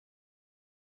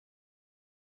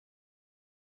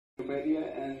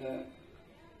Wikipedia, and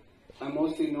I'm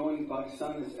mostly known in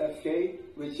Pakistan as FK,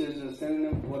 which is a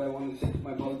synonym of what I want to say to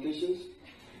my politicians.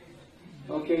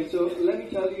 Okay, so let me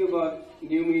tell you about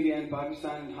new media in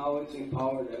Pakistan and how it's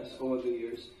empowered us over the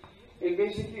years. It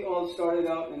basically all started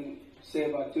out in, say,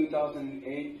 about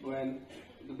 2008, when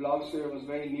the blogosphere was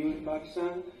very new in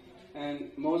Pakistan,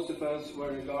 and most of us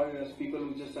were regarded as people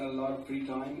who just had a lot of free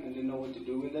time and didn't know what to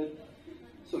do with it.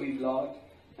 So we blogged.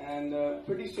 And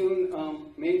pretty soon,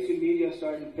 mainstream media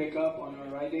started to pick up on our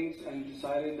writings and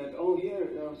decided that, oh, here,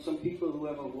 there are some people who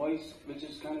have a voice which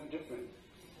is kind of different.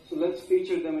 So let's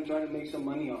feature them and try to make some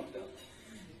money off them.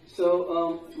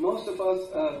 So most of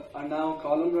us are now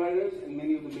column writers in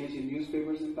many of the major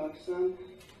newspapers in Pakistan.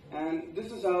 And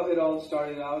this is how it all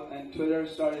started out. And Twitter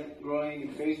started growing,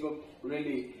 and Facebook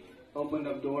really opened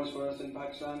up doors for us in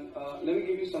Pakistan. Let me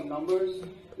give you some numbers.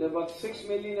 There are about 6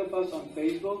 million of us on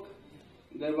Facebook.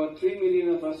 There are about 3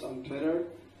 million of us on Twitter.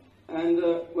 And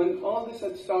when all this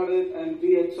had started and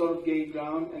we had sort of gained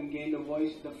ground and gained a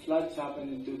voice, the floods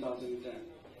happened in 2010.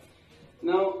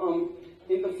 Now,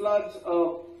 in the floods,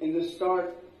 in the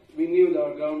start, we knew that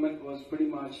our government was pretty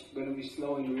much going to be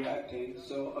slow in reacting.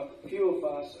 So a few of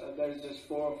us, there's just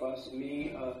 4 of us,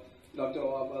 me, Dr.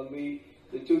 Awab Alvi,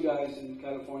 the 2 guys in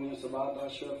California, Sabat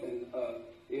Ashraf and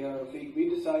A.R. Rafiq, we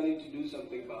decided to do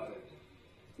something about it.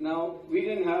 Now, we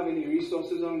didn't have any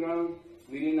resources on ground.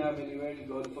 We didn't have anywhere to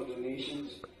go for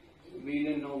donations. We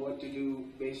didn't know what to do,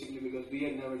 basically, because we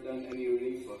had never done any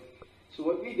relief work. So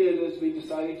what we did is we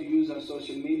decided to use our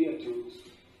social media tools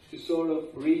to sort of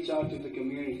reach out to the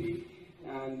community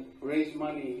and raise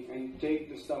money and take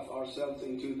the stuff ourselves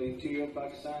into the interior of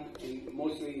Pakistan,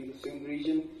 mostly in the Sindh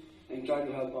region, and try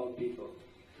to help out people.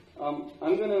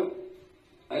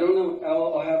 I don't know,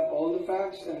 I'll have all the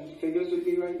facts and figures with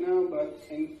me right now, but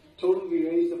in total we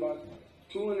raised about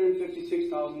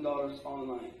 $256,000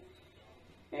 online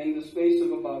in the space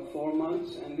of about 4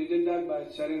 months, and we did that by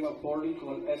setting up a portal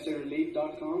called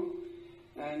sarelief.com,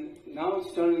 and now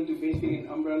it's turned into basically an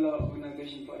umbrella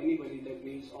organization for anybody that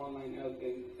needs online help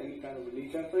in any kind of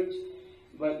relief efforts.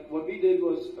 But what we did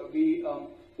was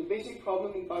the basic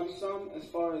problem in Pakistan as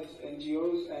far as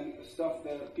NGOs and stuff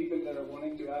that people that are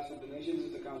wanting to ask for donations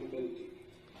is accountability.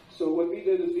 So what we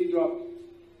did is we dropped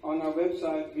on our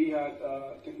website, we had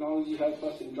technology help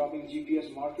us in dropping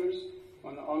GPS markers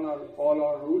on all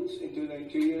our routes into the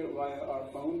interior via our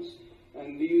phones,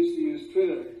 and we used to use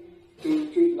Twitter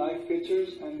to tweet live pictures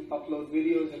and upload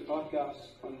videos and podcasts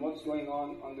on what's going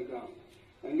on the ground.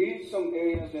 And we reached some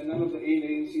areas that none of the aid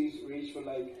agencies reached for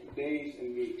like days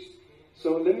and weeks.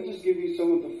 So let me just give you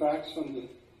some of the facts from the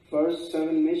first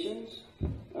 7 missions.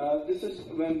 This is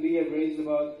when we had raised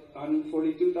about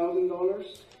 $142,000,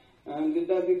 and with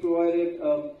that we provided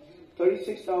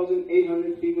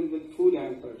 36,800 people with food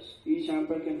hampers, each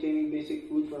hamper containing basic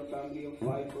food for a family of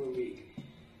 5 per week.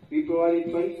 We provided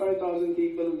 25,000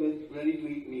 people with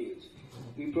ready-to-eat meals.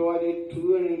 We provided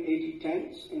 280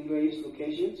 tents in various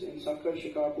locations in Sakkar,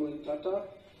 Shikarpur, and Tata,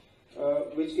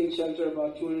 which can shelter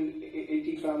about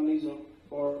 280 families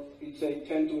or you'd say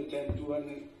 10 to a 10,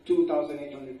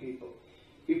 2,800 people.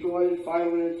 We provided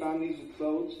 500 families with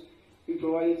clothes. We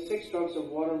provided 6 trucks of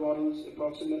water bottles,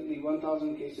 approximately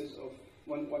 1,000 cases of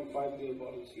 1.5 liter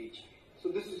bottles each. So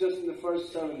this is just in the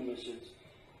first 7 missions.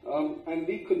 And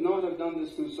we could not have done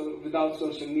this without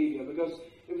social media, because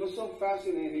it was so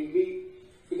fascinating.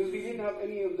 Because we didn't have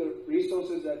any of the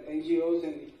resources that NGOs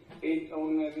and aid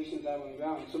organizations have on the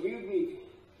ground. So we would be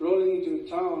rolling into a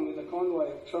town with a convoy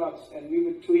of trucks, and we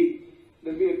would tweet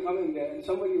that we are coming there, and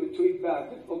somebody would tweet back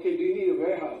that, okay, do you need a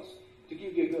warehouse to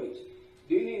keep your goods?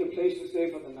 Do you need a place to stay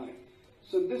for the night?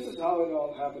 So this is how it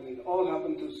all happened. It all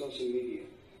happened through social media.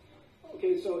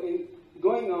 Okay, so in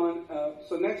going on,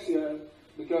 so next year,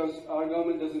 because our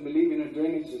government doesn't believe in a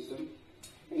drainage system,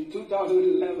 in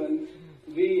 2011,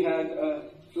 we had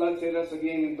floods hit us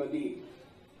again in Badin.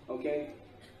 Okay?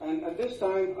 And at this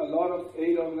time, a lot of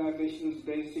aid organizations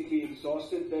basically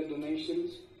exhausted their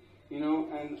donations,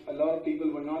 and a lot of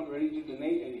people were not ready to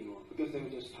donate anymore because they were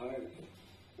just tired of it.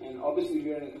 And obviously,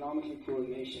 we are an economically poor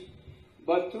nation.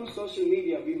 But through social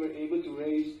media, we were able to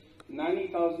raise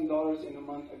 $90,000 in a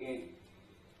month again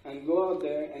and go out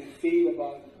there and feed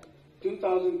about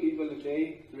 2,000 people a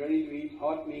day, ready to eat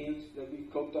hot meals that we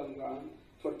cooked on ground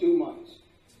for 2 months.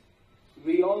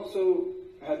 We also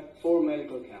had 4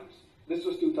 medical camps. This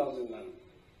was 2011.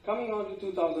 Coming on to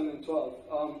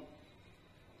 2012,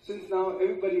 since now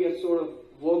everybody has sort of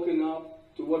woken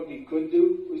up to what we could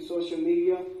do with social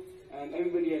media, and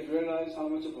everybody had realized how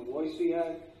much of a voice we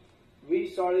had, we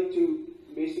started to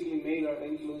basically make our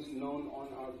influence known on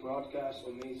our broadcast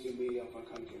or mainstream media of our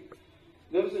country.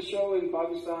 There was a show in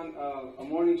Pakistan, a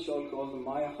morning show called the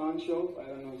Maya Khan Show. I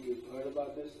don't know if you've heard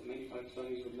about this. Many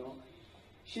Pakistanis would know.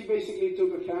 She basically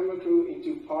took a camera crew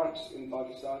into parks in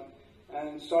Pakistan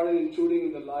and started intruding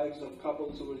in the lives of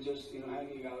couples who were just,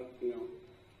 hanging out,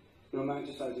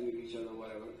 romanticizing with each other,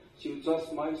 whatever. She would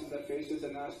thrust mics in their faces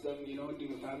and ask them, do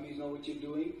your families know what you're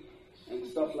doing? And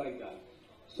stuff like that.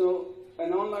 So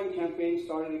an online campaign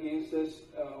started against us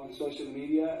on social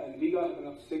media, and we got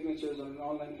enough signatures on an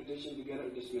online petition to get her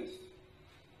dismissed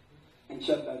and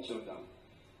shut that show down.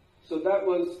 So that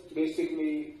was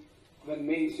basically when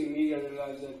mainstream media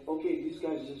realized that, okay, these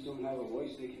guys just don't have a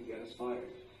voice, they can get us fired.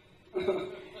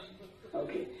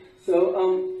 Okay, so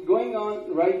going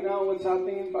on right now, what's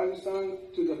happening in Pakistan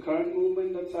to the current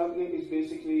movement that's happening is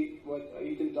basically what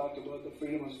Ethan talked about, the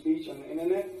freedom of speech on the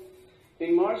internet.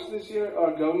 In March this year,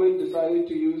 our government decided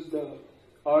to use the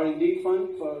R&D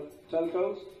fund for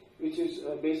telcos, which is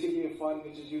basically a fund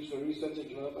which is used for research and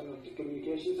development of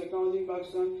communications technology in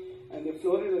Pakistan, and they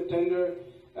floated a tender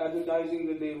advertising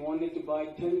that they wanted to buy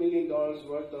 $10 million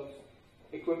worth of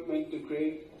equipment to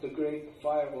create the Great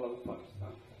Firewall of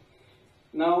Pakistan.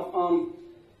 Now,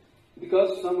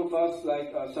 because some of us,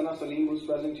 like Sana Salim, who's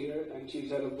present here, and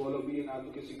she's head of Bolobi, an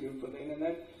advocacy group for the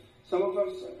internet, some of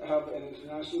us have an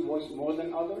international voice more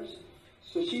than others.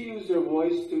 So she used her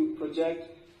voice to project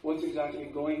what's exactly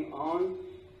going on,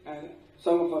 and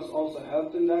some of us also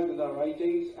helped in that with our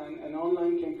writings, and an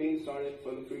online campaign started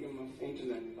for the freedom of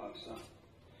internet in Pakistan.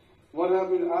 What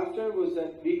happened after was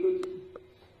that we could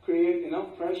create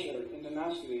enough pressure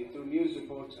internationally through news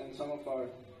reports and some of our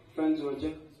friends who are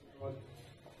just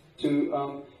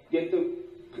to get the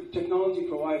technology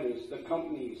providers, the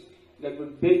companies that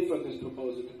would bid for this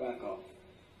proposal to back off,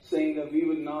 saying that we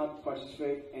would not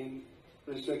participate in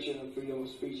restriction of freedom of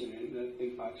speech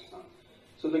in Pakistan.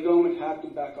 So the government had to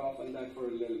back off on that for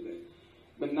a little bit.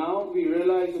 But now we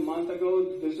realized a month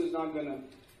ago this is not going to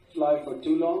fly for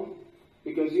too long,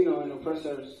 because an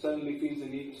oppressor suddenly feels the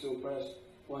need to oppress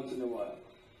once in a while.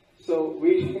 So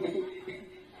we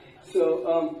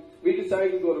we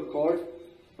decided to go to court,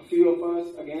 a few of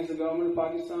us, against the government of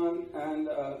Pakistan, and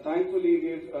thankfully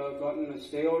we've gotten a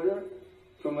stay order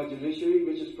from a judiciary,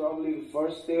 which is probably the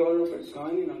first stay order of its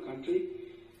kind in our country.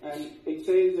 And it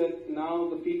says that now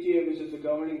the PTA, which is the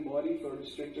governing body for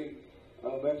restricting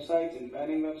websites and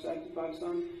banning websites in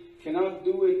Pakistan, cannot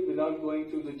do it without going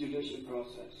through the judicial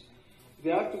process. They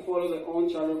have to follow their own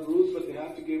charter of rules, but they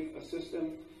have to give a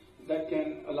system that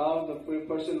can allow the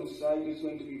person whose site is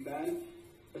going to be banned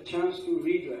a chance to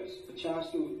redress, a chance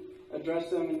to address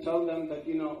them and tell them that,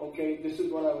 okay, this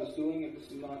is what I was doing and this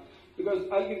is not. Because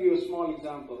I'll give you a small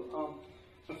example.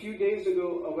 A few days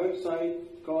ago, a website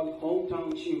called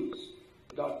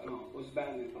HometownShoes.com was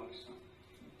banned in Pakistan.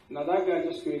 Now that guy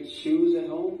just creates shoes at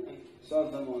home and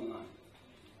sells them online.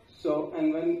 So,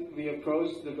 and when we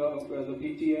approached the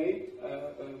PTA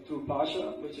through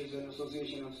PASHA, which is an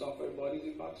association of software bodies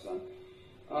in Pakistan,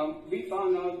 we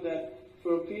found out that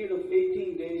for a period of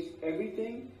 18 days,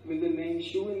 everything with the name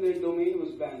shoe in their domain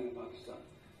was banned in Pakistan.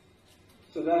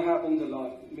 So that happens a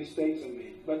lot. Mistakes are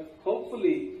made. But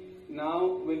hopefully,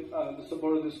 now with the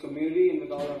support of this community and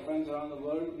with all our friends around the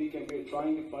world, we're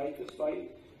trying to fight this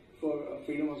fight for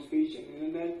freedom of speech and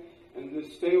internet. And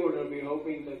with stay order, we're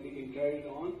hoping that we can carry it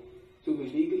on through the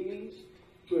legal means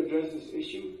to address this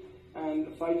issue and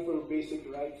fight for a basic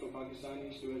right for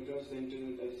Pakistanis to address the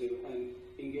internet and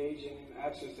engage in and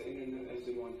access the internet as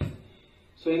they want.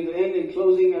 So in the end, in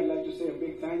closing, I'd like to say a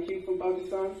big thank you from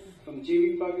Pakistan, from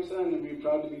GV Pakistan, and we're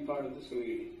proud to be part of this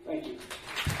community. Thank you.